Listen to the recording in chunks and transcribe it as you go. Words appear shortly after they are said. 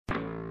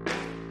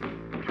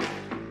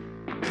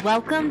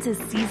Welcome to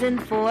Season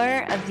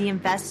 4 of the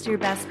Invest Your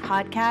Best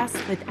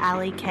podcast with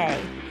Ali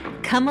Kay.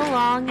 Come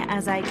along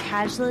as I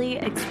casually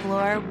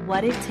explore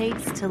what it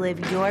takes to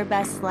live your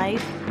best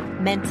life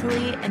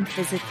mentally and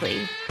physically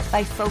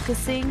by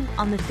focusing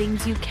on the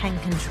things you can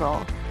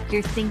control,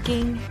 your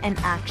thinking and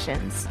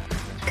actions.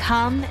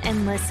 Come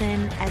and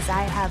listen as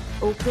I have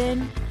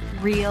open,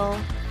 real,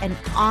 and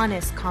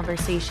honest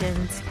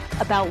conversations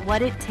about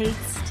what it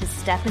takes to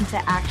step into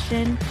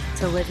action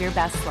to live your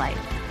best life.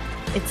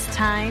 It's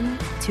time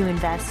to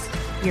invest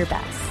your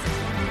best.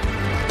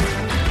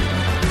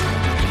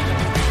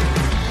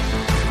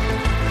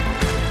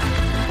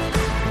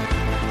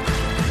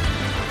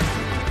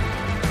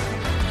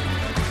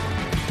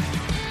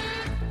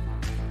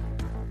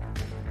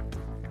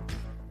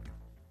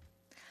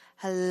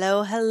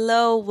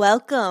 Hello.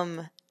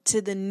 Welcome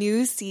to the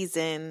new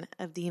season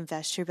of the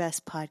Invest Your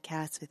Best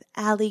podcast with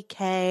Ali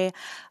Kay.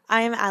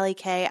 I am Ali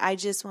Kay. I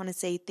just want to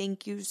say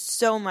thank you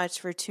so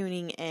much for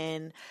tuning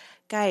in.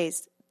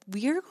 Guys,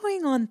 we are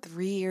going on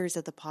 3 years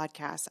of the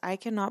podcast. I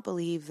cannot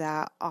believe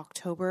that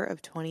October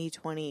of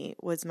 2020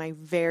 was my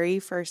very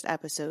first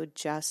episode,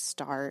 Just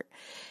Start.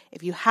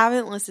 If you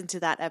haven't listened to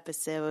that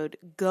episode,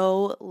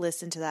 go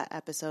listen to that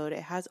episode.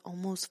 It has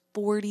almost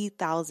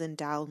 40,000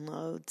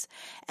 downloads,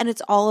 and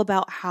it's all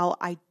about how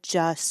I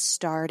just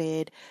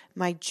started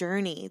my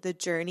journey, the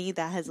journey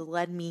that has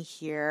led me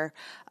here.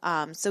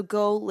 So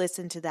go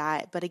listen to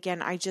that. But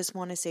again, I just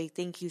want to say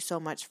thank you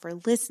so much for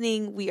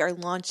listening. We are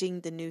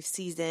launching the new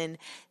season.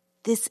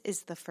 This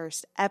is the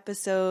first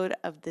episode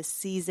of the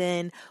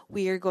season.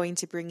 We are going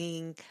to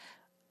bringing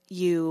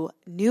you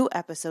new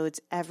episodes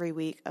every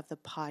week of the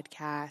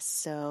podcast.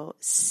 So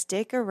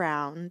stick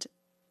around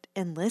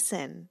and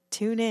listen.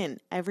 Tune in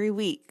every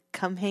week.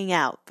 Come hang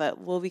out. But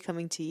we'll be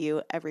coming to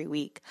you every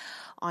week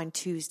on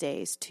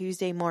Tuesdays.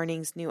 Tuesday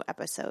mornings, new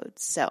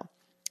episodes. So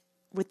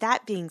with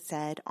that being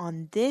said,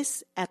 on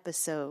this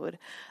episode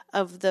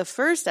of the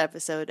first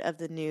episode of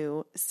the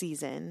new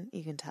season,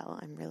 you can tell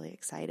I'm really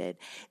excited.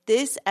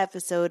 This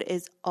episode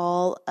is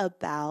all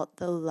about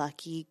the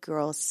lucky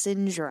girl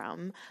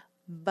syndrome,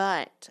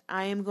 but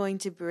I am going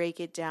to break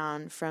it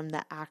down from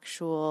the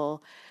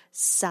actual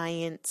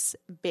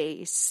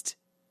science-based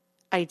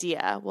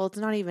idea. Well, it's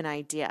not even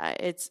idea.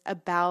 It's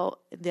about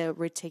the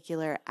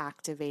reticular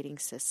activating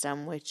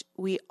system, which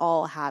we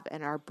all have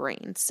in our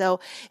brain.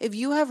 So if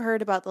you have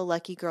heard about the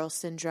lucky girl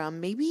syndrome,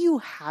 maybe you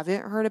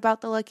haven't heard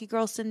about the lucky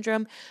girl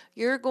syndrome,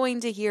 you're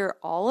going to hear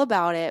all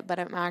about it, but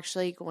I'm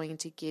actually going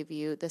to give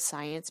you the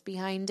science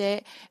behind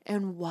it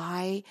and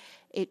why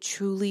it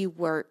truly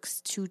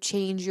works to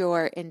change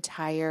your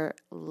entire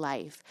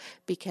life,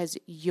 because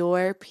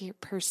your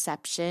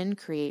perception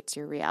creates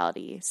your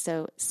reality.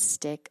 So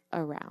stick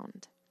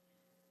around.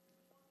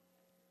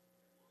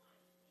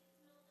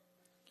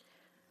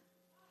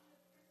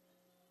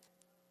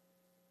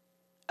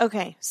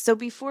 Okay, so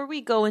before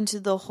we go into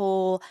the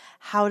whole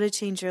how to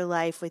change your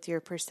life with your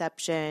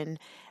perception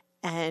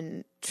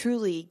and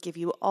truly give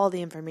you all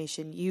the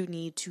information you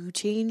need to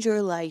change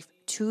your life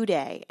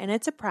today. And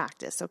it's a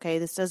practice, okay?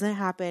 This doesn't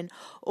happen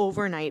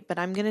overnight, but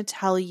I'm going to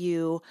tell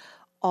you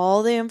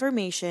all the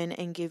information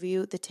and give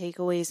you the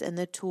takeaways and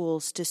the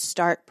tools to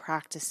start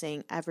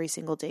practicing every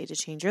single day to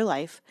change your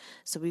life.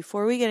 So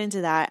before we get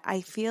into that,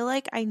 I feel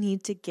like I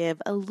need to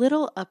give a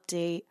little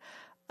update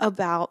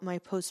about my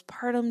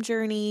postpartum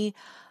journey,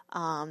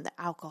 the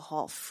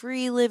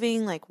alcohol-free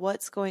living, like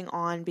what's going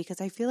on, because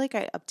I feel like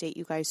I update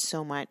you guys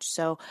so much.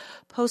 So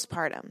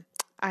postpartum,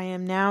 I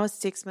am now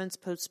 6 months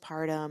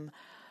postpartum.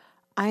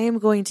 I am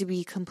going to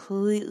be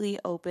completely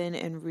open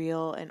and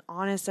real and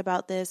honest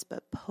about this,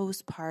 but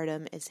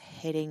postpartum is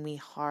hitting me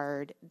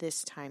hard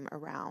this time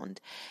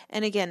around.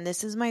 And again,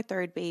 this is my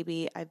third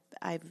baby.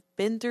 I've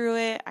been through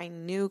it. I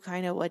knew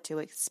kind of what to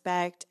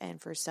expect,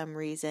 and for some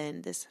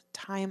reason, this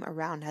time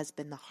around has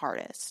been the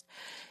hardest.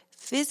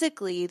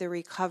 Physically, the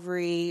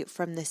recovery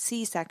from the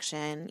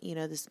C-section,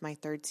 this is my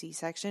third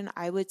C-section,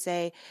 I would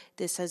say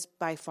this has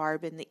by far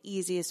been the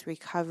easiest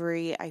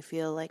recovery. I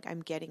feel like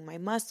I'm getting my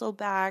muscle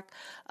back.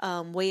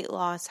 Weight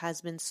loss has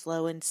been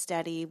slow and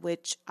steady,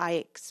 which I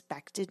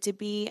expected to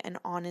be. And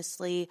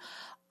honestly,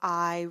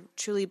 I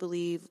truly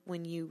believe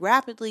when you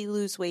rapidly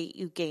lose weight,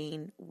 you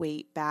gain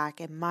weight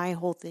back. And my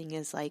whole thing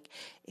is like,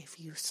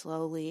 if you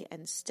slowly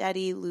and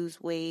steady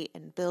lose weight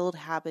and build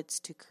habits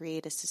to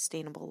create a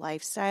sustainable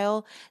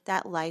lifestyle,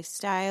 that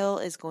lifestyle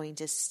is going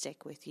to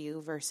stick with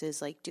you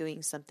versus like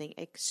doing something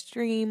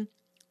extreme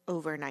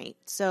overnight.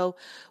 So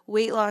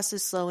weight loss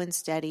is slow and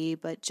steady,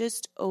 but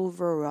just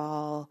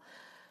overall,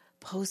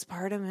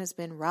 postpartum has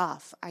been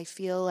rough. I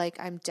feel like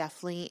I'm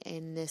definitely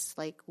in this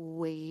like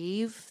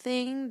wave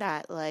thing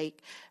that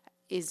like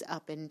is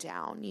up and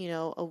down.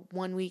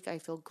 1 week I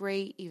feel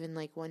great, even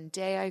like one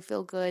day I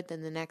feel good,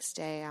 then the next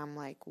day I'm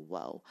like,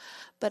 whoa.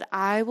 But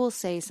I will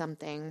say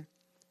something.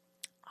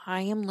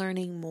 I am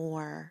learning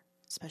more,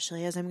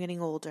 especially as I'm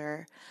getting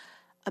older,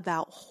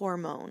 about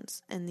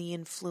hormones and the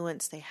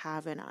influence they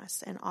have in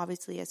us. And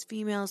obviously as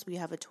females, we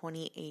have a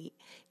 28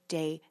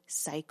 28-day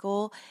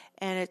cycle,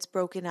 and it's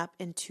broken up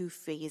in 2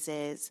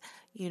 phases.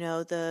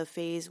 The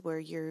phase where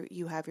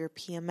you have your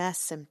PMS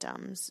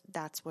symptoms,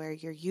 that's where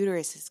your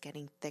uterus is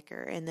getting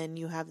thicker. And then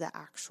you have the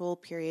actual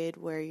period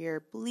where you're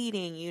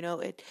bleeding.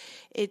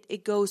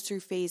 It goes through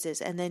phases.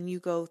 And then you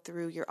go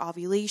through your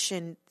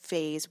ovulation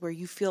phase where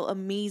you feel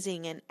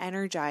amazing and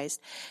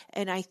energized.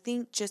 And I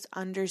think just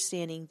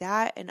understanding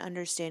that and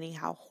understanding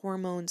how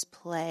hormones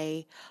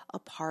play a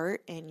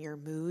part in your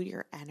mood,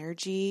 your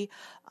energy,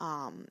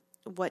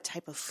 what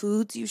type of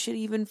foods you should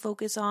even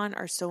focus on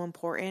are so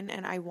important.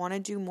 And I want to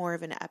do more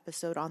of an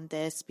episode on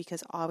this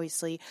because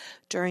obviously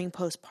during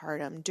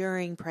postpartum,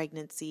 during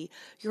pregnancy,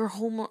 your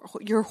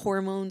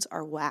hormones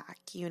are whack,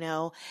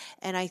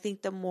 and I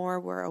think the more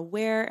we're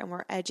aware and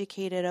we're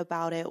educated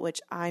about it, which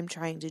I'm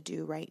trying to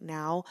do right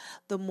now,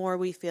 the more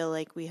we feel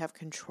like we have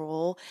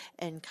control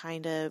and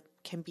kind of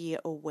can be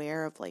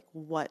aware of like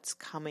what's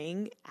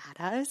coming at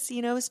us,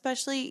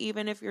 especially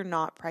even if you're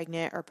not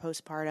pregnant or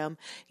postpartum,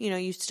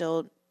 you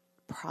still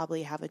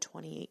probably have a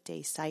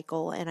 28-day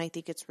cycle. And I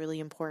think it's really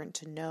important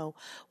to know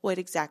what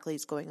exactly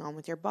is going on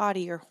with your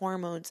body, your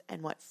hormones,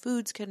 and what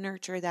foods can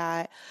nurture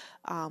that,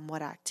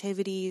 what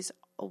activities,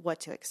 what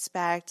to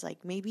expect,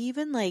 like maybe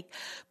even like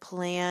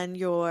plan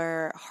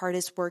your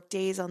hardest work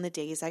days on the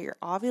days that you're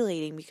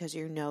ovulating because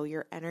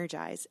you're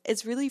energized.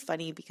 It's really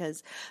funny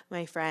because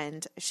my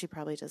friend, she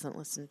probably doesn't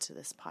listen to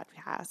this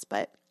podcast,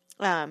 but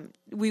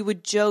we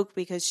would joke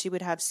because she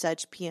would have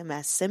such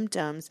PMS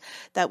symptoms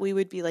that we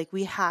would be like,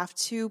 we have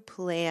to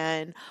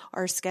plan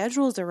our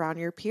schedules around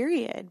your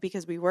period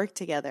because we work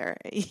together,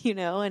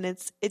 and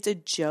it's a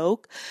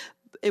joke.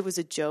 It was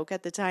a joke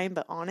at the time,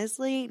 but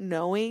honestly,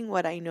 knowing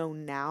what I know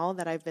now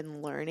that I've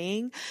been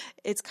learning,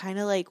 it's kind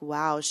of like,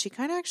 wow, she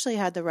kind of actually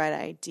had the right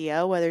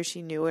idea, whether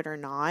she knew it or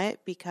not,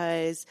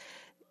 because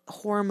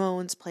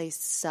hormones play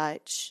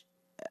such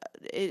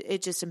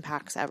it just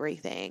impacts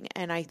everything.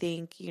 And I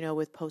think,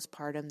 with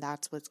postpartum,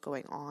 that's what's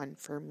going on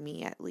for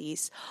me, at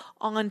least,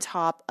 on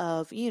top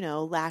of,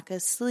 lack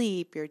of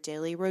sleep, your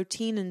daily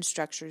routine and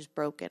structure's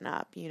broken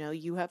up,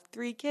 you have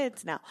 3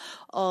 kids now,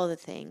 all the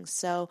things.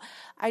 So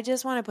I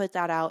just want to put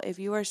that out. If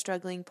you are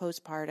struggling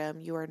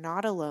postpartum, you are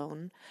not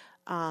alone.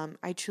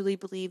 I truly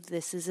believe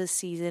this is a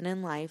season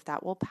in life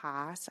that will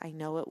pass. I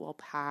know it will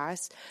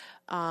pass.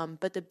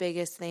 But the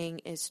biggest thing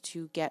is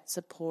to get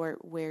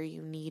support where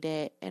you need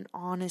it. And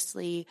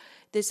honestly,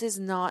 this is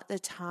not the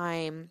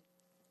time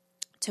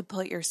to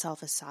put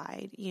yourself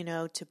aside,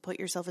 to put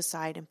yourself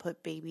aside and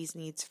put baby's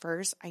needs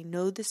first. I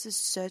know this is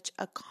such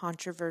a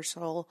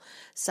controversial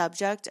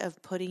subject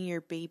of putting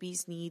your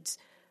baby's needs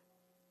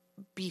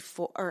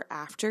before or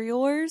after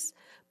yours.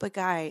 But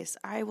guys,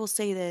 I will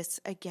say this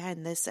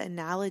again, this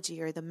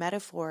analogy or the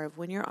metaphor of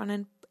when you're on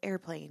an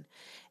airplane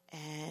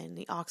and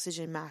the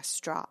oxygen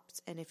mask drops,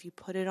 and if you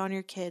put it on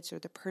your kids or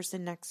the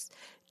person next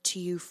to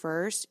you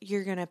first,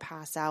 you're going to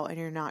pass out and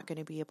you're not going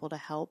to be able to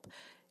help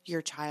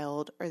your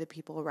child or the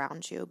people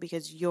around you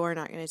because you're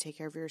not going to take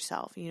care of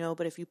yourself,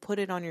 but if you put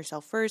it on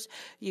yourself first,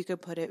 you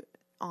could put it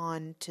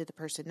on to the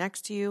person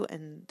next to you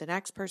and the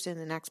next person,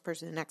 the next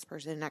person, the next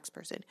person, the next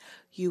person.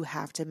 You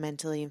have to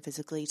mentally and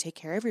physically take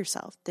care of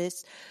yourself.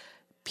 This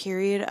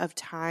period of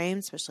time,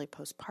 especially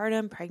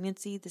postpartum,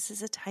 pregnancy, this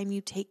is a time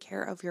you take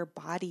care of your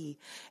body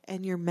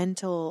and your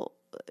mentality,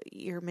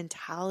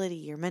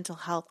 your mental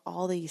health,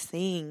 all these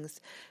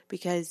things,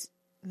 because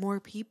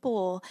more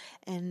people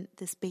and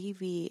this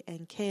baby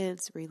and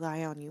kids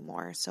rely on you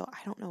more. So I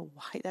don't know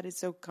why that is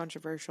so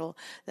controversial.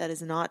 That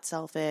is not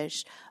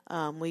selfish.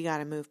 We got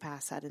to move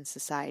past that in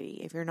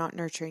society. If you're not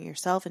nurturing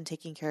yourself and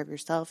taking care of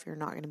yourself, you're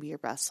not going to be your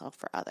best self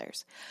for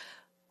others.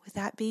 With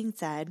that being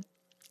said,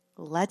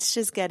 let's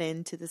just get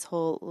into this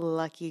whole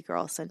lucky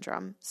girl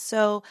syndrome.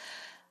 So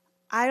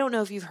I don't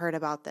know if you've heard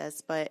about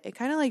this, but it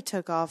kind of like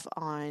took off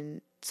on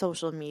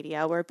social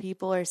media where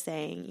people are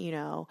saying,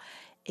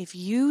 if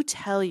you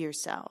tell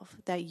yourself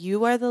that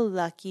you are the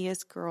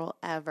luckiest girl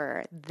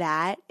ever,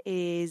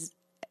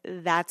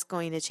 that's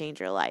going to change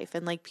your life.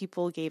 And like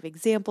people gave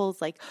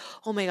examples like,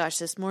 oh my gosh,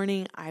 this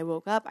morning I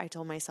woke up, I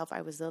told myself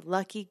I was the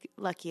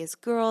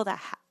luckiest girl, that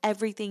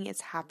everything is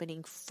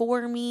happening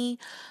for me,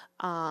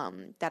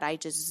 that I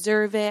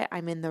deserve it.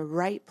 I'm in the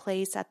right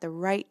place at the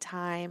right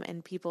time.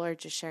 And people are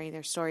just sharing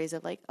their stories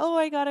of like, oh,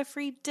 I got a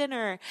free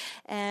dinner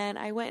and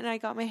I went and I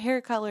got my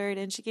hair colored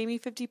and she gave me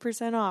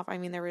 50% off. I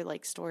mean, there were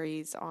like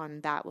stories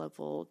on that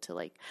level to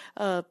like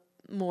a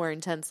more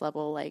intense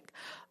level, like,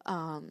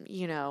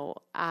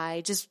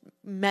 I just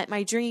met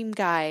my dream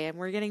guy and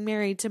we're getting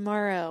married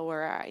tomorrow,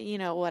 or,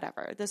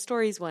 whatever. The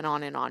stories went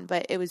on and on,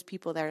 but it was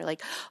people that are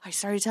like, I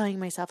started telling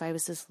myself I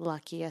was this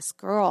luckiest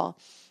girl.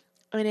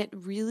 And it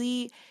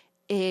really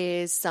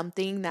is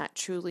something that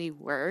truly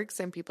works.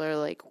 And people are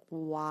like,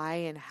 why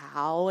and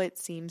how? It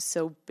seems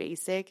so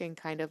basic and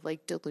kind of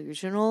like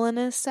delusional in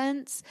a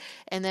sense.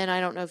 And then I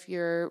don't know if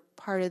you're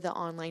part of the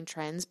online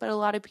trends, but a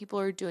lot of people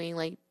are doing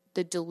like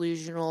the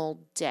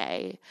delusional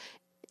day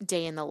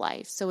in the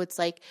life. So it's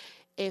like,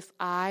 if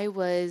I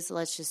was,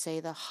 let's just say,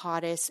 the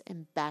hottest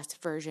and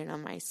best version of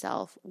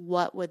myself,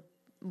 what would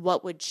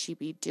what would she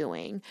be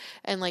doing?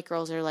 And like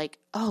girls are like,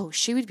 oh,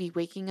 she would be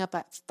waking up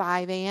at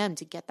 5 a.m.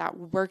 to get that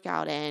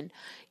workout in.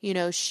 You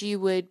know, she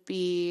would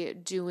be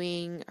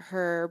doing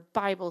her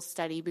Bible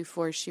study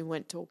before she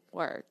went to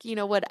work. You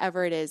know,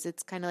 whatever it is,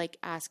 it's kind of like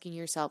asking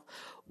yourself,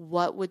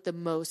 what would the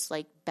most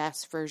like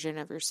best version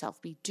of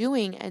yourself be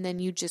doing? And then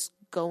you just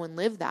go and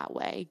live that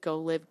way, go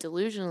live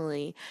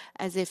delusionally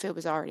as if it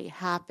was already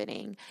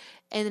happening.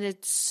 And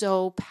it's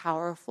so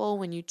powerful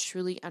when you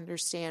truly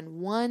understand,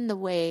 one, the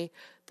way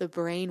the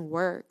brain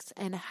works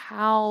and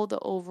how the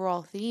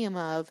overall theme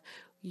of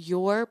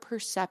your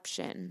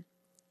perception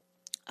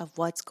of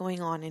what's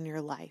going on in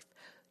your life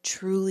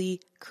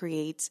truly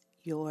creates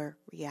your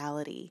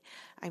reality.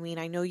 I mean,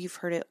 I know you've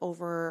heard it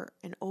over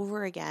and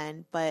over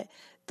again, but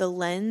the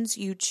lens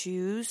you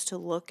choose to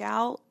look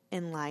out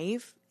in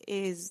life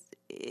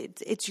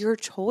it's your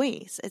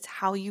choice. It's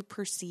how you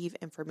perceive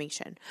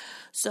information.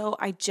 So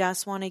I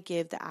just want to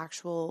give the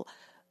actual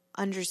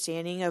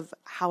understanding of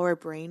how our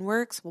brain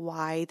works,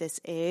 why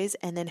this is,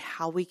 and then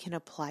how we can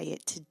apply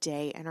it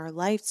today in our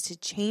lives to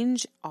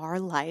change our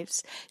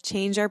lives,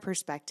 change our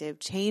perspective,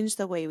 change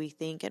the way we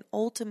think, and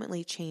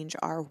ultimately change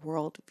our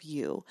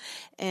worldview.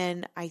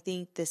 And I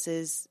think this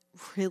is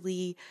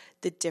really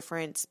the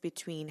difference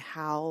between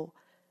how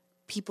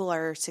people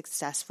are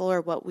successful,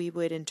 or what we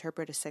would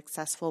interpret a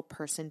successful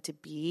person to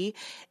be,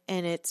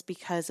 and it's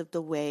because of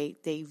the way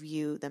they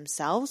view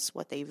themselves,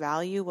 what they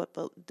value,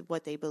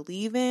 what they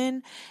believe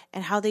in,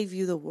 and how they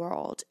view the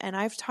world. And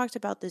I've talked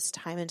about this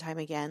time and time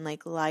again,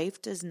 like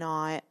life does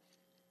not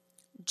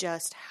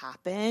just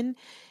happen.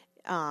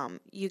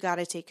 You got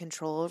to take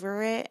control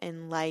over it,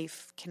 and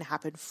life can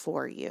happen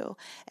for you.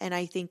 And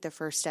I think the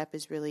first step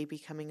is really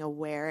becoming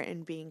aware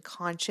and being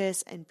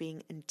conscious and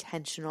being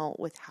intentional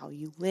with how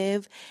you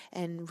live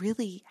and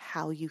really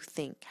how you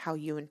think, how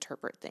you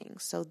interpret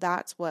things. So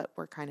that's what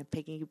we're kind of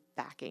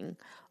piggybacking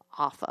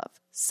off of.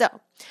 So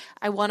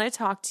I want to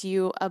talk to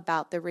you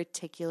about the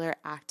reticular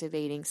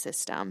activating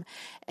system.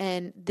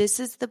 And this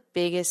is the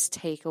biggest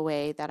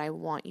takeaway that I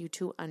want you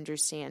to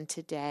understand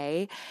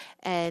today.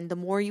 And the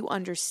more you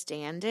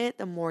understand it,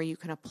 the more you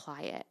can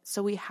apply it.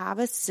 So we have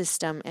a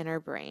system in our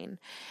brain.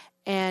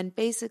 And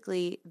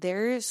basically,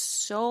 there is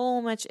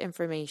so much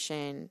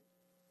information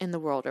in the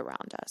world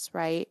around us,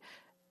 right?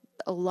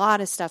 A lot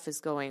of stuff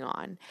is going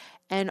on.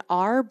 And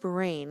our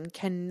brain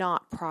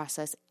cannot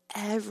process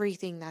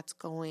everything that's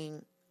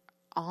going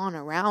on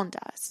around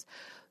us.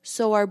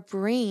 So our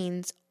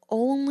brains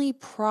only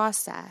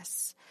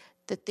process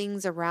the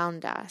things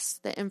around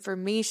us, the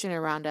information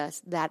around us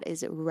that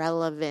is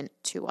relevant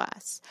to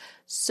us.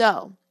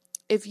 So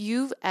if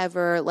you've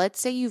ever,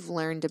 let's say you've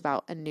learned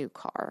about a new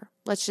car.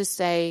 Let's just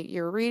say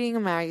you're reading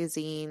a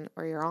magazine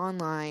or you're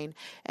online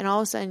and all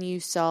of a sudden you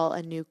saw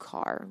a new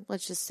car.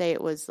 Let's just say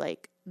it was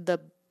like the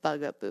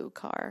Bugaboo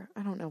car.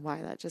 I don't know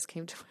why that just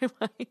came to my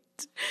mind.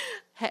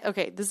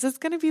 Okay, this is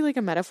going to be like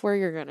a metaphor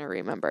you're going to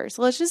remember.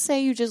 So let's just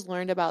say you just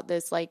learned about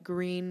this like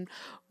green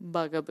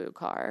Bugaboo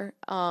car.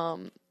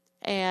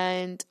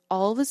 And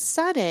all of a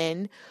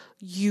sudden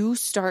you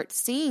start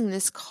seeing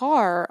this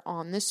car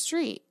on the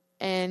street.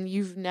 And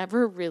you've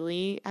never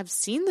really have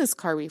seen this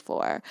car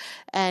before.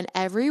 And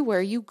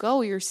everywhere you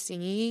go, you're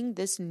seeing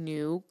this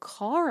new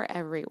car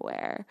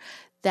everywhere.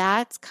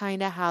 That's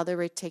kind of how the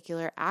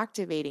reticular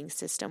activating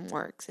system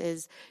works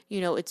is,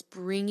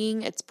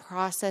 it's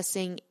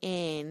processing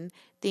in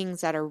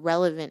things that are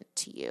relevant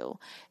to you.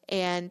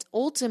 And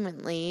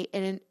ultimately,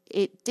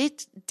 it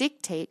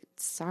dictates,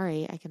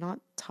 sorry, I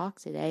cannot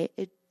talk today.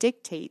 It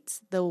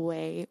dictates the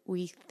way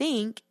we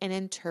think and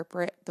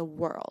interpret the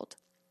world.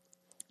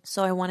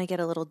 So I want to get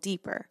a little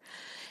deeper.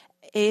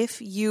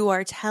 If you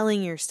are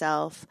telling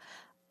yourself,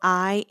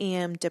 I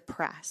am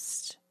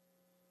depressed,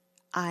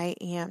 I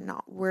am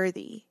not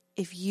worthy.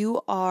 If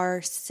you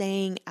are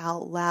saying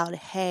out loud,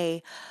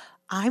 hey,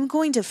 I'm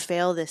going to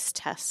fail this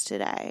test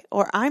today,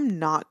 or I'm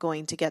not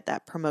going to get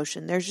that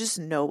promotion, there's just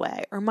no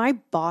way, or my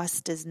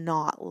boss does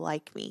not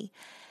like me,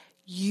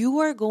 you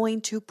are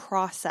going to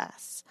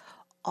process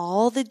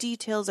all the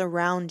details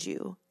around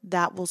you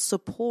that will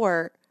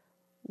support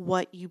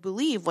what you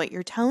believe, what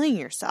you're telling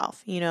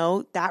yourself.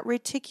 That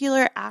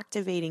reticular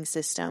activating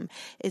system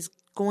is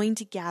going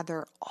to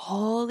gather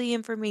all the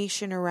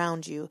information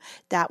around you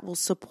that will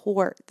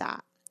support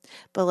that.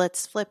 But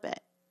let's flip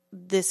it.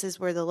 This is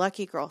where the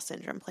lucky girl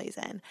syndrome plays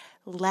in.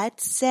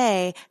 Let's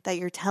say that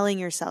you're telling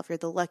yourself you're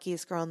the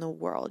luckiest girl in the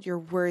world. You're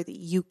worthy.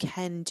 You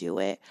can do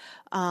it.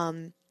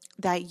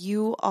 That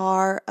you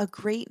are a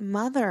great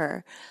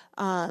mother,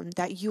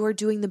 that you are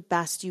doing the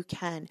best you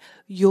can.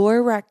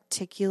 Your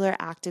reticular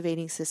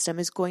activating system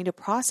is going to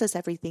process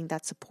everything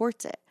that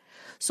supports it.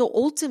 So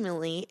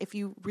ultimately, if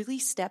you really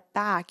step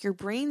back, your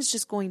brain's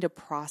just going to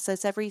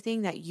process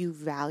everything that you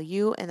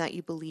value and that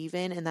you believe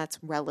in and that's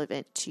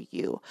relevant to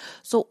you.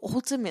 So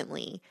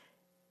ultimately,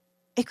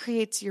 it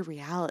creates your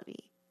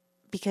reality.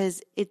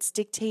 because it's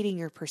dictating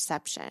your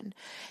perception.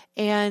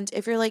 And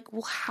if you're like,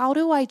 well, how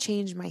do I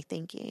change my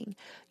thinking?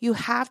 You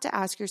have to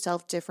ask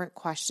yourself different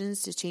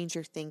questions to change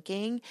your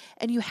thinking,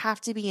 and you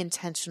have to be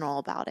intentional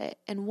about it.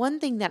 And one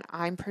thing that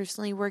I'm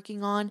personally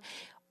working on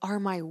are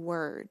my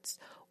words.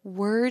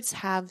 Words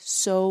have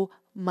so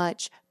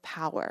much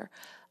power.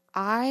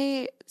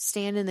 I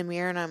stand in the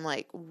mirror and I'm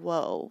like,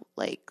 whoa,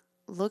 like,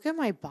 look at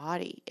my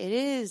body.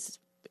 It's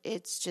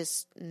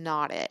just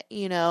not it,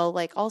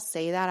 like I'll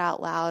say that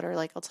out loud, or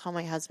like I'll tell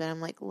my husband,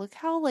 I'm like, look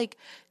how like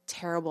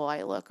terrible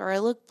I look, or I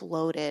look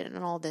bloated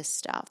and all this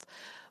stuff.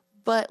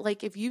 But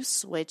like if you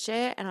switch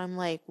it and I'm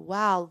like,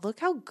 wow, look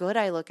how good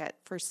I look at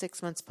for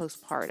 6 months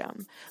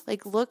postpartum.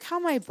 Like, look how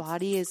my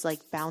body is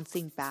like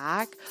bouncing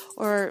back,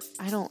 or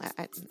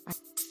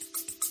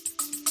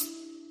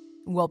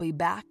We'll be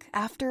back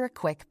after a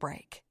quick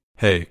break.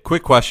 Hey,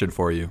 quick question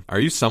for you. Are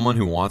you someone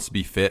who wants to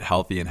be fit,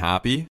 healthy, and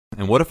happy?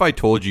 And what if I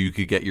told you you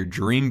could get your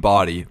dream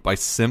body by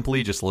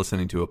simply just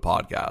listening to a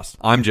podcast?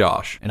 I'm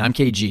Josh. And I'm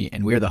KG,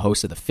 and we're the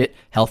hosts of the Fit,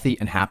 Healthy,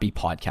 and Happy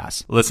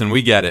podcast. Listen,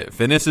 we get it.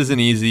 Fitness isn't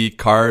easy.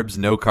 Carbs,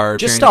 no carbs.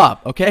 Just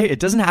stop, okay? It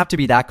doesn't have to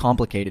be that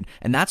complicated.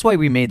 And that's why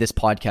we made this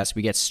podcast.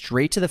 We get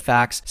straight to the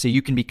facts so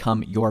you can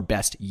become your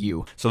best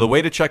you. So the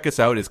way to check us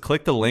out is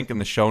click the link in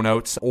the show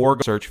notes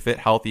or search Fit,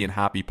 Healthy, and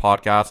Happy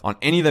podcast on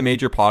any of the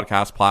major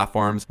podcast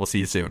platforms. We'll see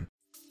you soon.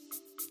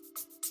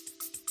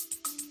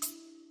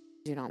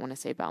 Do not want to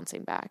say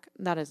bouncing back.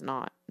 That is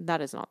not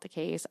the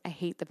case. I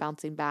hate the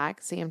bouncing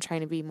back. See, I'm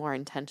trying to be more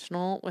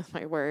intentional with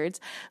my words.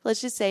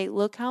 Let's just say,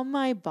 look how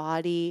my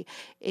body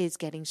is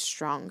getting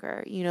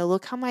stronger.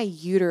 Look how my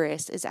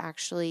uterus is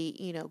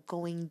actually,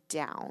 going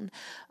down.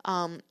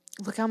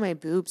 Look how my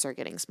boobs are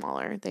getting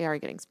smaller. They are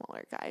getting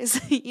smaller, guys.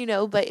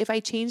 But if I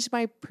change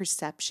my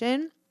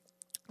perception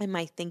and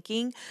my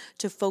thinking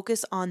to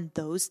focus on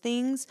those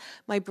things,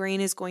 my brain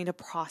is going to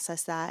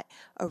process that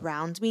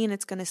around me and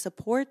it's going to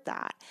support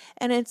that.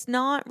 And it's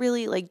not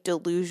really like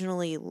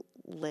delusionally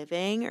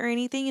living or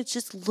anything. It's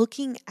just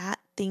looking at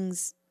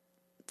things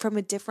from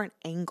a different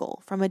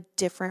angle, from a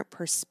different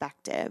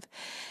perspective.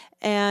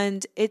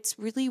 And it's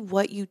really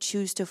what you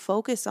choose to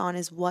focus on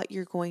is what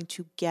you're going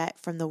to get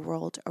from the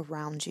world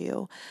around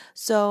you.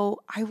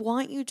 So I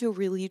want you to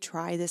really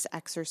try this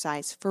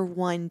exercise for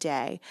one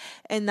day.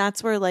 And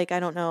that's where, like, I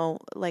don't know,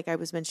 like I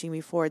was mentioning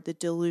before, the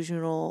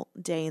delusional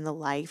day in the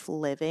life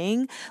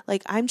living,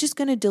 like I'm just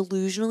going to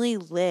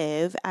delusionally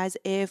live as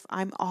if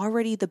I'm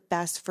already the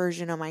best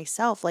version of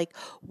myself. Like,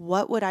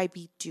 what would I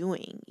be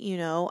doing?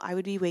 I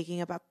would be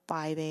waking up at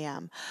 5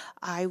 a.m.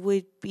 I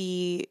would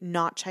be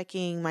not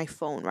checking my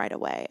phone right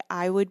away.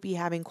 I would be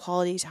having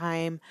quality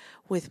time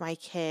with my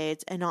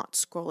kids and not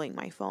scrolling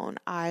my phone.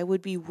 I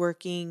would be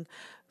working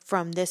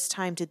from this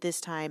time to this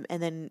time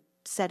and then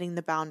setting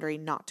the boundary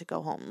not to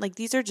go home. Like,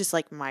 these are just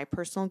like my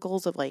personal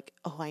goals of like,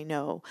 oh, I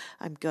know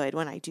I'm good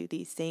when I do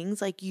these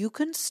things. Like, you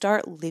can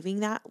start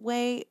living that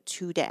way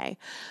today.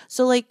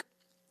 So like,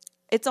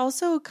 it's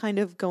also kind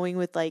of going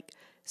with like,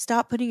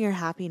 stop putting your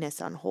happiness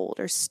on hold,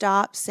 or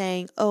stop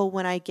saying, oh,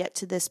 when I get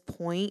to this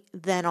point,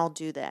 then I'll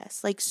do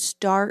this. Like,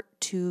 start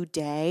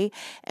today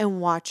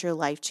and watch your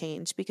life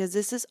change, because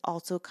this is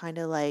also kind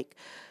of like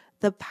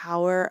the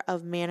power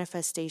of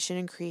manifestation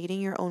and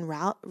creating your own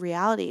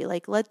reality.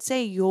 Like, let's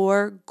say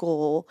your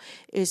goal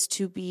is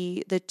to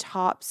be the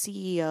top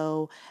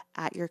CEO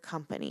at your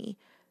company.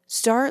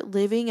 Start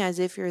living as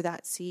if you're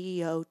that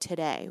CEO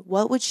today.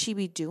 What would she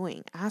be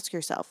doing? Ask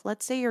yourself.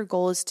 Let's say your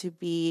goal is to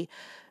be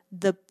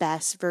the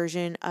best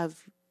version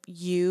of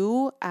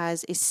you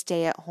as a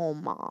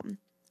stay-at-home mom.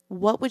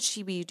 What would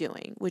she be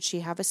doing? Would she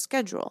have a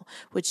schedule?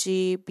 Would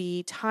she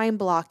be time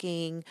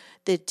blocking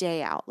the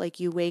day out? Like,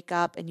 you wake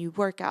up and you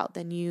work out,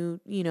 then you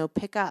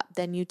pick up,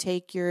 then you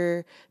take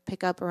your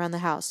pick up around the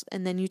house,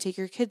 and then you take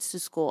your kids to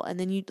school,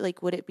 and then you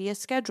would it be a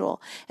schedule?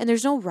 And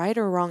there's no right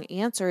or wrong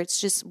answer. It's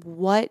just,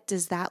 what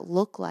does that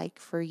look like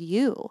for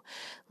you?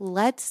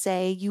 Let's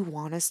say you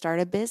want to start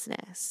a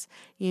business.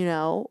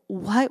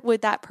 What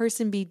would that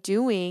person be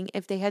doing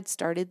if they had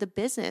started the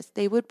business?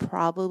 They would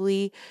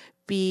probably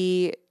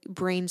be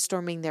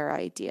brainstorming their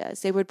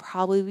ideas. They would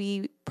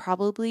probably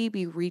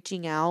be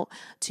reaching out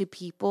to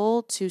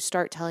people to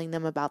start telling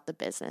them about the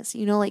business.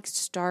 Like,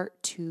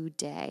 start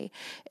today.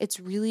 It's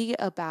really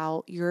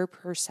about your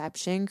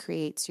perception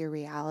creates your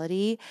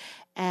reality,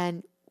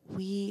 and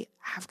we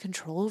have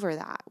control over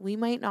that. We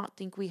might not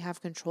think we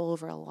have control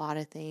over a lot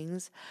of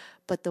things,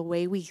 but the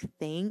way we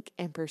think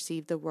and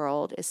perceive the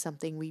world is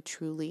something we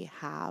truly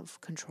have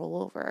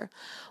control over.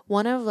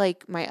 One of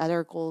my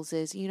other goals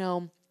is,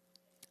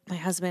 my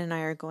husband and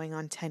I are going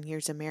on 10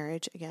 years of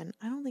marriage. Again,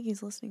 I don't think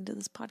he's listening to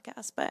this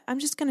podcast, but I'm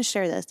just going to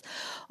share this.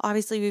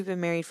 Obviously, we've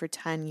been married for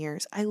 10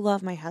 years. I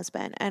love my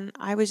husband. And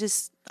I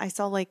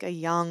saw a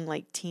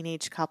young,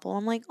 teenage couple.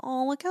 I'm like,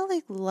 oh, look how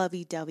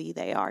lovey-dovey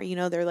they are.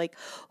 They're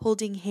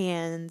holding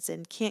hands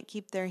and can't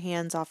keep their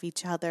hands off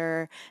each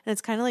other. And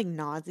it's kind of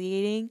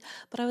nauseating.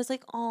 But I was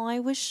like, oh, I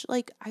wish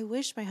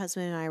my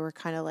husband and I were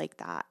kind of like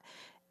that.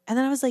 And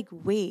then I was like,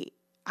 wait,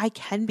 I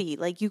can be.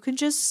 You can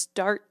just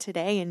start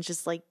today and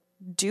just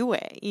do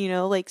it,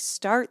 like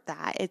start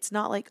that. It's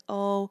not like,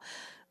 oh,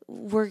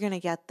 we're going to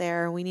get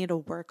there. We need to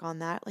work on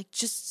that. Like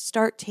just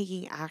start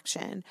taking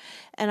action.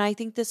 And I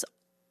think this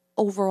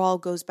overall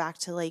goes back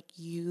to like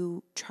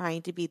you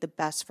trying to be the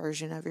best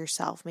version of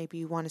yourself. Maybe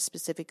you want to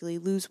specifically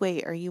lose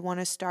weight, or you want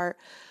to start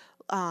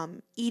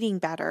eating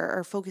better,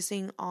 or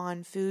focusing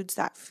on foods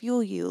that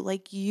fuel you.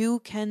 Like you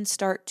can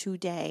start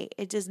today.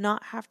 It does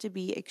not have to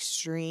be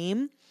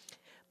extreme.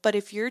 But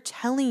if you're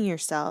telling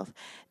yourself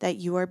that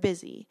you are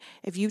busy,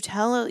 if you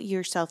tell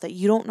yourself that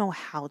you don't know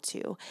how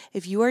to,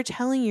 if you are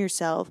telling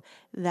yourself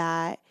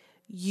that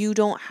you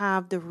don't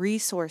have the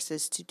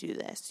resources to do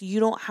this, you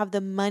don't have the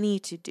money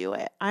to do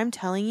it, I'm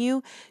telling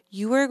you,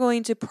 you are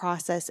going to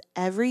process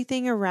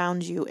everything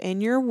around you in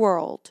your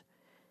world.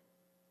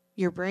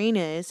 Your brain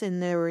is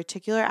in the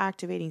reticular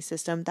activating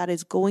system that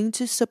is going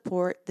to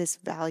support this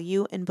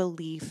value and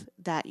belief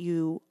that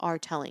you are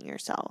telling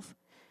yourself.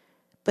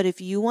 But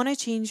if you want to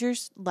change your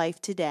life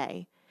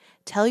today,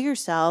 tell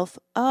yourself,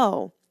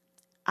 oh,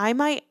 I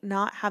might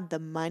not have the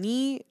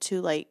money to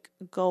like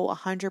go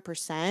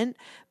 100%,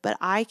 but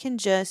I can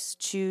just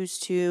choose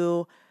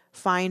to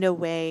find a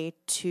way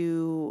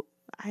to,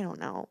 I don't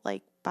know,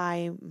 like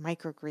buy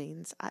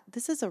microgreens.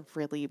 This is a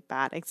really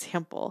bad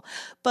example,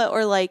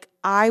 or like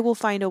I will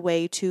find a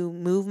way to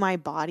move my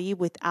body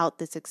without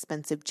this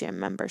expensive gym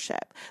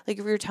membership. Like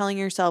if you're telling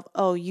yourself,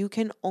 oh, you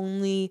can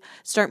only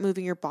start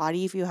moving your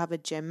body if you have a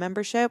gym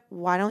membership,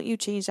 why don't you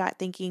change that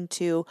thinking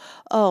to,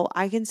 oh,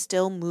 I can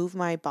still move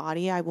my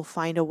body. I will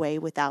find a way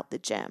without the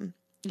gym.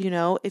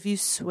 If you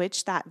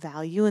switch that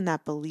value and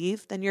that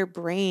belief, then your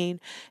brain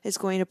is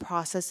going to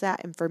process that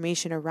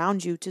information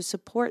around you to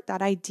support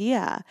that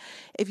idea.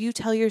 If you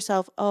tell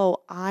yourself,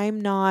 oh,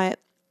 I'm not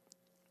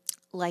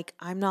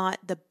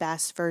the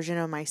best version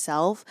of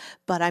myself,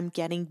 but I'm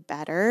getting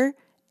better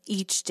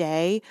each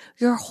day,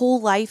 your whole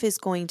life is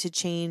going to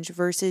change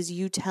versus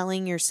you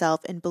telling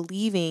yourself and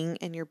believing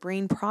and your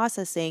brain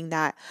processing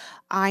that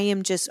I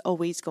am just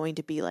always going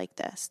to be like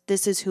this.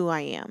 This is who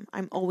I am.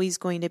 I'm always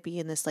going to be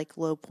in this like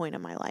low point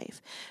of my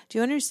life. Do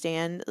you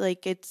understand?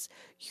 Like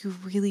you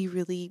really,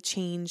 really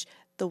change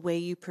the way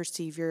you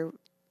perceive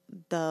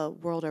the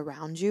world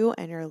around you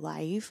and your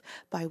life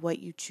by what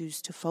you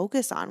choose to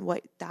focus on,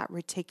 what that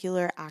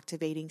reticular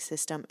activating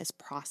system is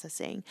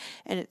processing.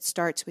 And it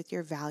starts with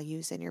your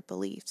values and your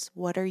beliefs.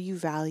 What are you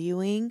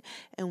valuing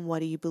and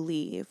what do you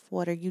believe?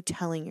 What are you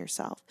telling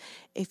yourself?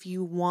 If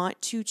you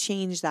want to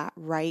change that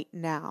right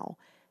now,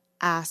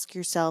 ask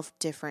yourself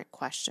different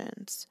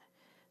questions.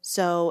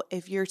 So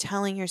if you're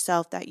telling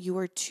yourself that you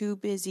are too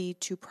busy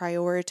to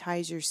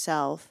prioritize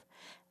yourself,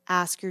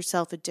 ask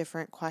yourself a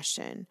different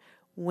question.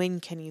 When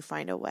can you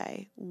find a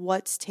way?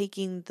 What's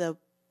taking the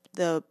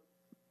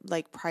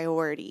like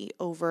priority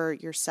over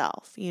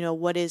yourself?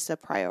 What is the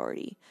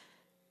priority?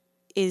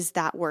 Is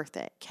that worth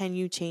it? Can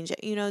you change it?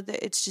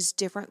 It's just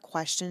different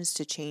questions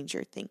to change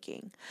your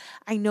thinking.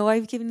 I know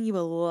I've given you a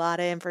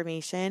lot of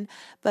information,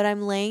 but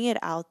I'm laying it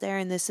out there,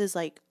 and this is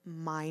like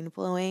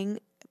mind-blowing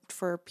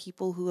for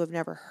people who have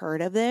never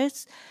heard of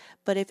this.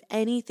 But if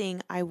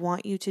anything, I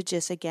want you to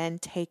just, again,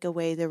 take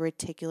away the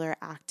reticular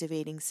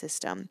activating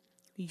system.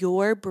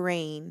 Your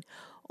brain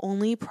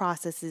only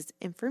processes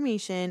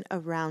information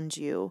around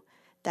you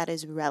that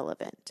is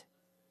relevant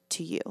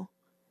to you.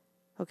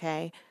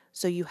 Okay?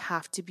 So you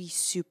have to be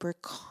super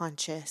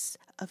conscious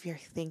of your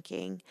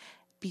thinking.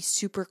 Be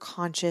super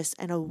conscious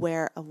and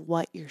aware of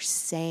what you're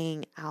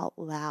saying out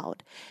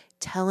loud.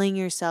 Telling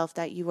yourself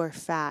that you are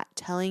fat,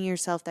 telling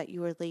yourself that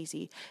you are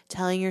lazy,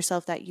 telling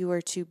yourself that you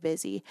are too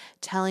busy,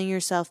 telling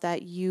yourself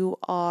that you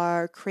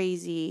are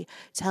crazy,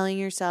 telling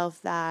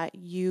yourself that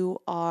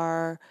you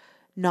are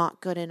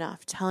not good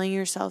enough, telling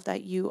yourself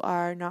that you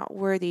are not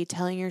worthy,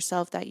 telling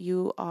yourself that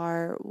you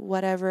are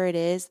whatever it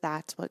is.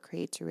 That's what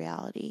creates a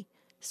reality.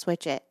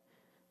 Switch it.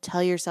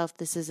 Tell yourself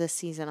this is a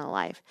season of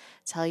life.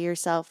 Tell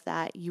yourself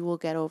that you will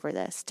get over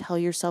this. Tell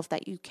yourself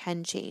that you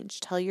can change.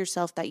 Tell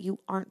yourself that you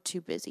aren't too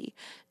busy.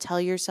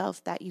 Tell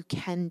yourself that you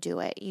can do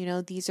it.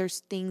 These are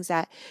things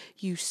that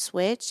you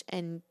switch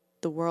and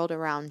the world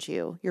around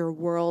you, your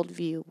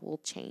worldview will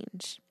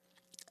change.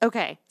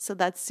 Okay, so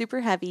that's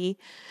super heavy.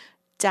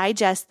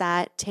 Digest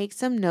that, take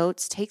some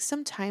notes, take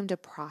some time to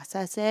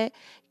process it.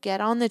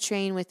 Get on the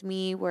train with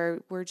me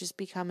where we're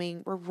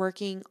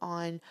working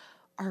on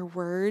our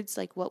words,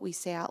 like what we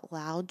say out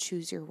loud.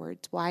 Choose your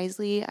words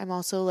wisely. I'm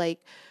also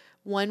like,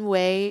 one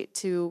way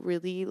to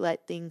really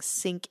let things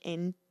sink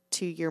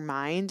into your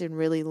mind and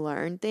really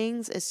learn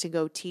things is to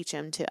go teach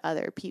them to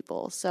other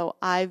people. So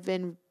I've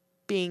been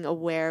being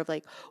aware of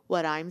like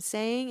what I'm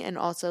saying, and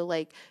also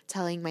like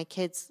telling my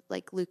kids,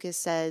 like Lucas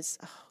says,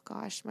 oh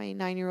gosh, my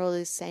 9-year-old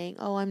is saying,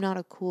 oh, I'm not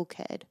a cool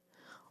kid.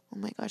 Oh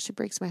my gosh, it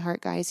breaks my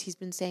heart, guys. He's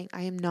been saying,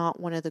 I am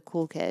not one of the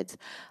cool kids.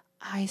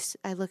 I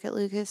look at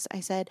Lucas,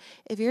 I said,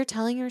 if you're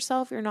telling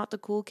yourself you're not the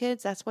cool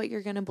kids, that's what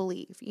you're going to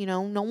believe.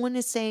 No one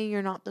is saying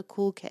you're not the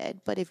cool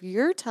kid, but if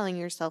you're telling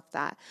yourself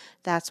that,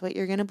 that's what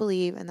you're going to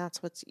believe, and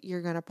that's what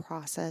you're going to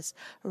process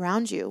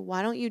around you.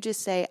 Why don't you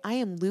just say, I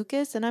am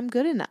Lucas and I'm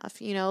good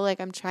enough? Like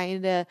I'm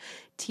trying to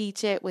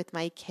teach it with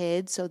my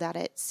kids so that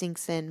it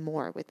sinks in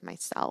more with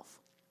myself.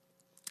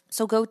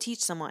 So go teach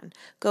someone.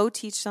 Go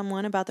teach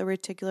someone about the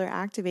reticular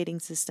activating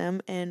system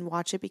and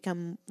watch it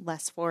become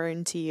less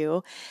foreign to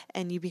you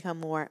and you become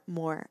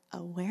more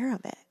aware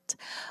of it.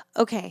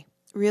 Okay,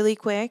 really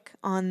quick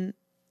on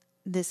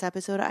this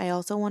episode, I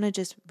also want to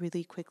just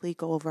really quickly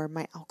go over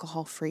my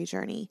alcohol-free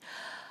journey.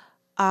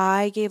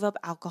 I gave up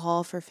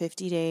alcohol for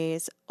 50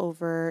 days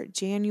over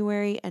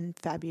January and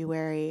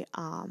February.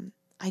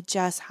 I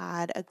just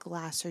had a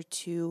glass or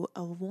two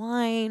of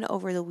wine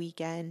over the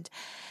weekend.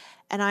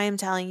 And I am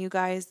telling you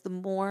guys, the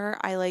more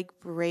I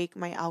break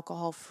my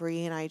alcohol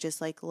free and I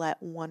just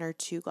let 1 or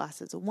 2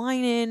 glasses of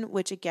wine in,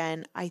 which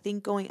again, I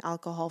think going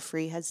alcohol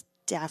free has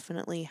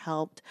definitely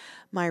helped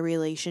my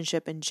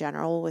relationship in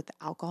general with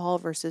alcohol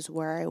versus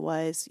where I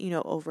was,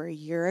 over a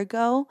year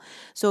ago.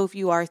 So if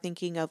you are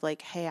thinking of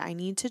hey, I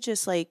need to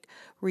just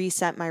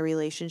reset my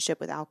relationship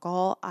with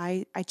alcohol,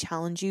 I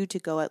challenge you to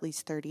go at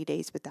least 30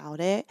 days without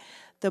it.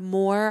 The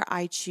more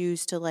I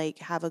choose to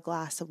have a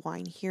glass of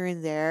wine here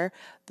and there,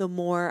 the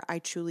more I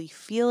truly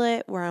feel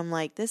it, where I'm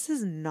this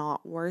is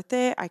not worth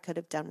it. I could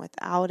have done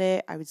without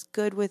it. I was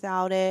good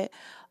without it.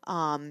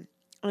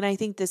 And I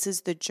think this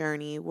is the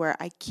journey where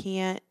I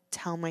can't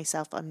tell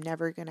myself I'm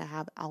never going to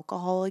have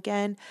alcohol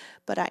again,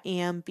 but I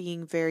am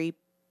being very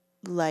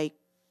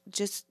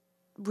just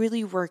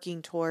really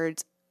working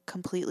towards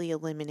completely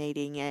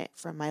eliminating it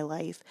from my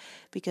life,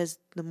 because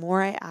the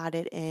more I add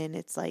it in,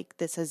 it's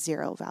this has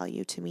zero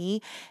value to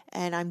me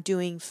and I'm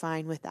doing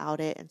fine without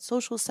it in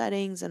social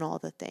settings and all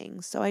the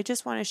things. So I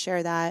just want to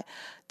share that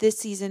this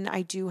season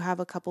I do have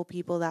a couple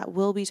people that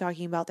will be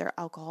talking about their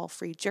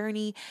alcohol-free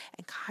journey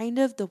and kind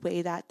of the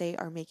way that they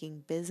are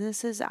making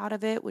businesses out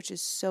of it, which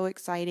is so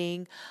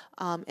exciting,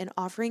 and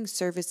offering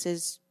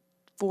services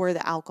for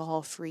the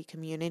alcohol-free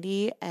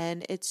community.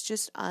 And it's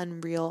just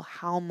unreal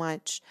how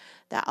much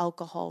the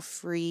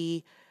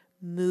alcohol-free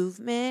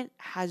movement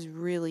has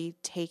really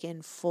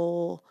taken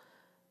full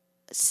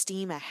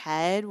steam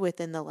ahead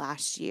within the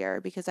last year,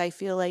 because I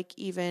feel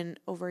even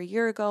over a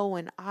year ago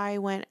when I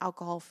went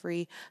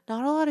alcohol-free,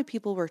 not a lot of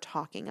people were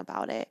talking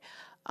about it.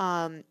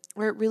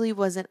 Where it really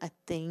wasn't a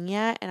thing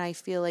yet. And I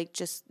feel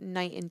just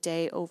night and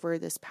day over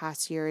this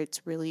past year,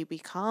 it's really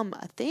become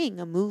a thing,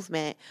 a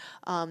movement.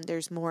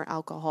 There's more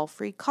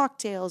alcohol-free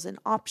cocktails and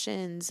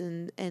options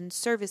and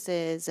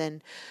services.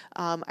 And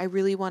I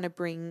really want to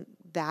bring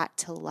that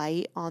to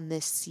light on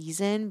this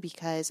season,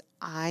 because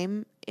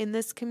I'm in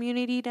this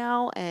community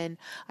now. And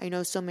I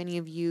know so many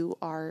of you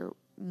are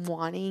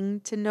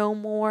wanting to know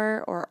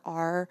more or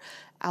are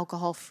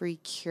alcohol-free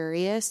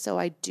curious. So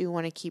I do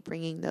want to keep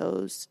bringing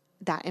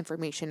that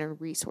information and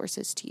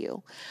resources to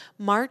you.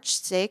 March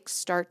 6th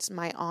starts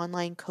my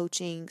online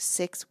coaching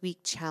 6-week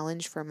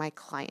challenge for my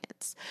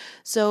clients.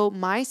 So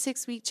my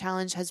 6-week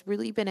challenge has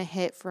really been a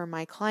hit for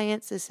my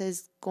clients. This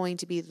is going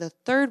to be the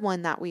 3rd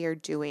one that we are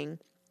doing.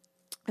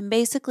 And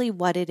basically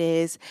what it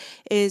is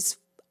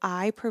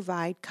I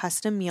provide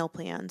custom meal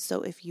plans.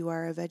 So if you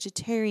are a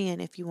vegetarian,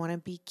 if you want to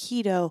be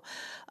keto,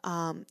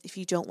 if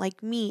you don't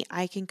like meat,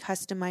 I can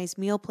customize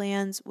meal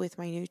plans with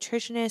my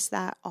nutritionist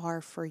that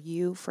are for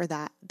you for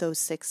those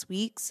 6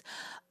 weeks.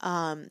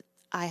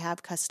 I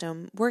have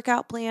custom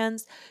workout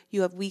plans.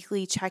 You have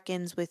weekly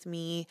check-ins with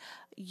me.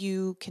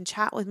 You can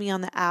chat with me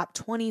on the app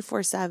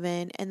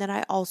 24/7. And then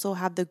I also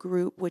have the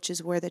group, which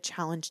is where the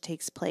challenge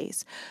takes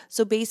place.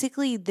 So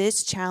basically,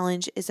 this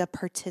challenge is a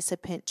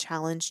participant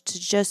challenge to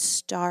just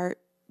start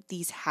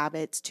these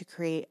habits to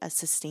create a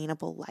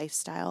sustainable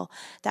lifestyle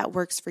that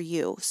works for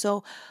you.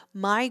 So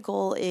my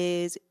goal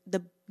is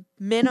the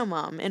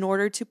minimum in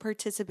order to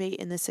participate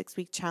in the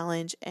 6-week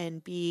challenge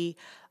and be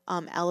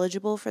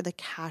eligible for the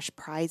cash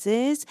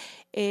prizes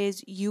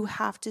is you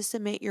have to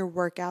submit your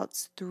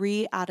workouts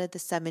 3 out of the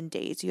 7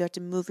 days. You have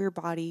to move your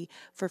body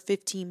for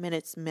 15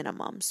 minutes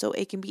minimum. So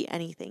it can be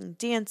anything,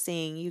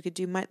 dancing, you could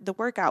do the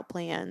workout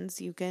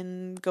plans, you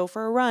can go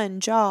for a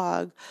run,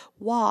 jog,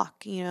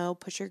 walk,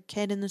 push your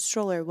kid in the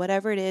stroller,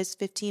 whatever it is,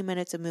 15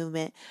 minutes of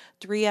movement,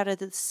 3 out of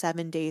the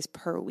 7 days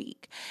per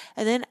week.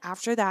 And then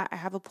after that, I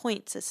have a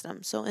point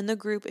system. So in the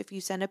group, if you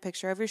send a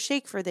picture of your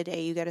shake for the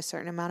day, you get a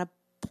certain amount of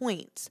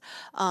points.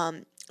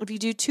 If you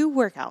do 2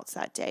 workouts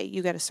that day,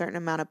 you get a certain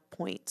amount of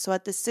points. So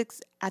at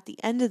the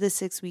end of the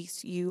 6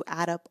 weeks, you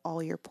add up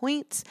all your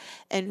points,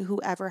 and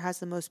whoever has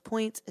the most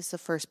points is the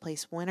first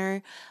place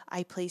winner.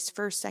 I place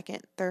 1st,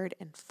 2nd, 3rd,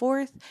 and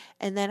 4th.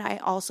 And then I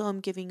also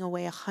am giving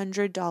away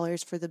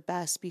 $100 for the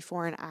best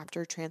before and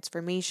after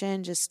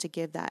transformation, just to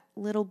give that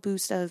little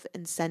boost of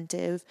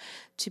incentive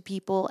to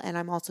people. And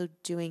I'm also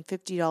doing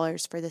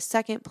 $50 for the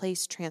 2nd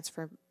place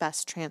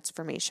best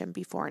transformation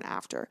before and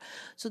after.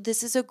 So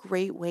this is a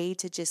great way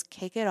to just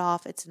kick it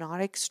off. It's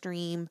not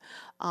extreme.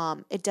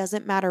 It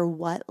doesn't matter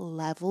what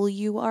level level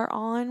you are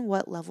on,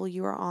 what level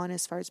you are on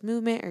as far as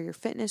movement or your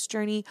fitness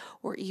journey,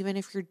 or even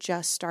if you're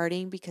just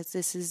starting, because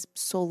this is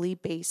solely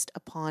based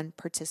upon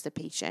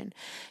participation.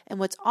 And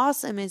what's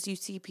awesome is you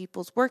see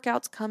people's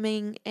workouts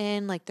coming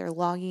in, like they're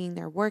logging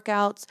their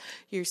workouts,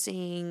 you're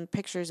seeing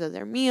pictures of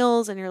their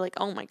meals, and you're like,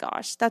 oh my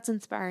gosh, that's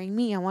inspiring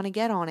me. I want to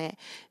get on it.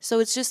 So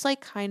it's just like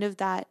kind of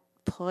that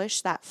push,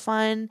 that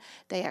fun,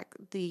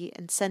 the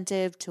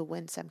incentive to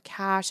win some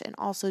cash, and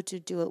also to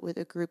do it with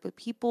a group of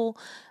people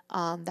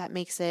that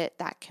makes it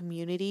that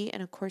community.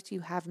 And of course,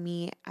 you have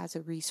me as a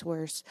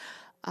resource.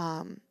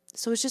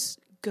 So it's just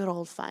good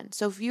old fun.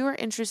 So if you are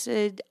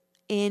interested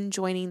in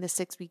joining the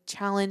 6-week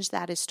challenge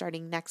that is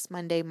starting next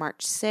Monday,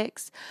 March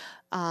 6th,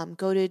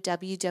 go to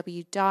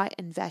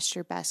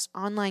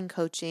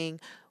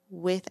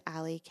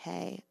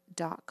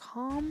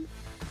www.investyourbestonlinecoaching.com.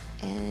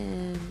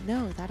 And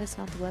no, that is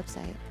not the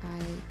website. I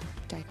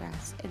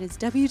digress. It is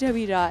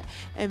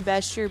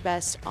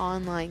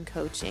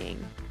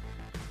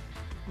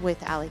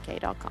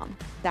www.investyourbestonlinecoaching.com.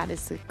 That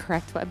is the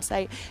correct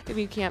website. If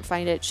you can't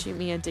find it, shoot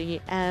me a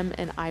DM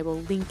and I will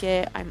link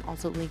it. I'm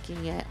also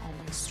linking it on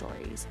my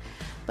stories.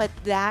 But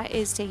that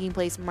is taking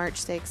place March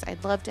 6th.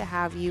 I'd love to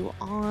have you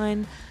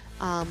on.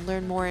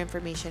 Learn more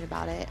information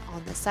about it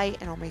on the site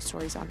and on my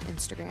stories on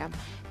Instagram.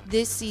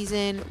 This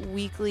season,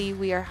 weekly,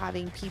 we are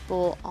having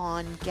people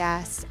on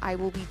guests. I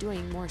will be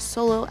doing more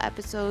solo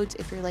episodes.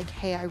 If you're like,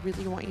 hey, I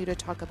really want you to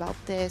talk about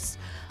this,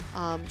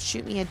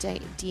 shoot me a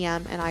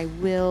DM and I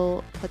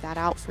will put that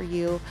out for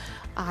you.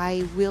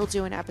 I will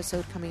do an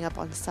episode coming up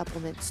on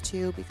supplements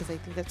too, because I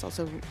think that's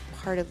also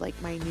part of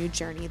like my new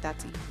journey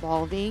that's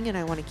evolving, and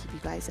I want to keep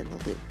you guys in the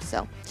loop.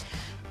 So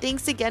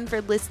thanks again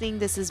for listening.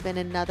 This has been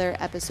another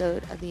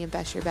episode of the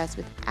Invest Your Best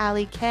with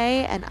Allie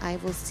K, and I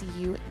will see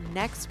you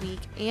next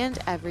week and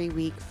every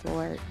week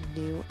for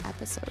new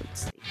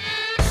episodes.